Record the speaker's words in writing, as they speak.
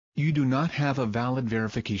you do not have a valid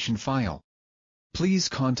verification file. Please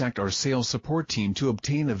contact our sales support team to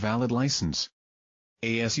obtain a valid license.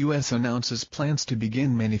 ASUS announces plans to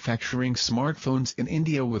begin manufacturing smartphones in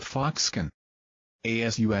India with Foxconn.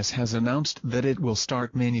 ASUS has announced that it will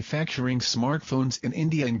start manufacturing smartphones in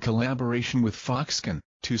India in collaboration with Foxconn,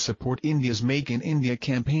 to support India's Make in India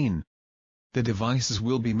campaign. The devices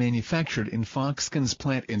will be manufactured in Foxconn's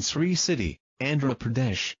plant in Sri City, Andhra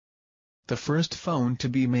Pradesh. The first phone to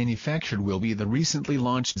be manufactured will be the recently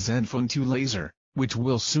launched Zenfone 2 Laser, which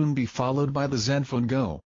will soon be followed by the Zenfone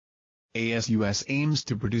Go. ASUS aims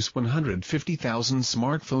to produce 150,000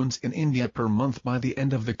 smartphones in India per month by the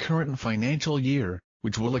end of the current financial year,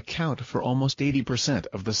 which will account for almost 80%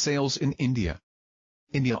 of the sales in India.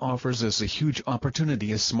 India offers us a huge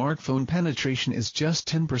opportunity as smartphone penetration is just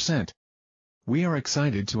 10%. We are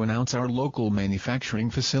excited to announce our local manufacturing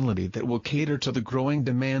facility that will cater to the growing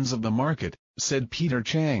demands of the market, said Peter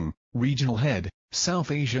Chang, Regional Head,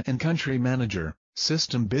 South Asia and Country Manager,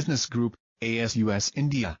 System Business Group, ASUS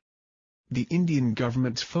India. The Indian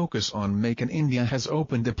government's focus on Make in India has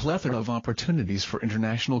opened a plethora of opportunities for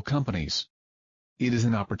international companies. It is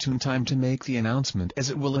an opportune time to make the announcement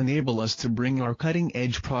as it will enable us to bring our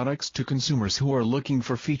cutting-edge products to consumers who are looking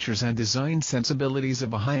for features and design sensibilities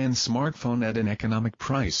of a high-end smartphone at an economic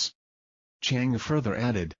price. Chang further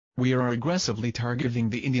added, "We are aggressively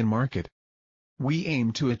targeting the Indian market. We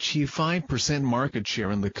aim to achieve 5% market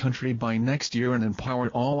share in the country by next year and empower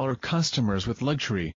all our customers with luxury,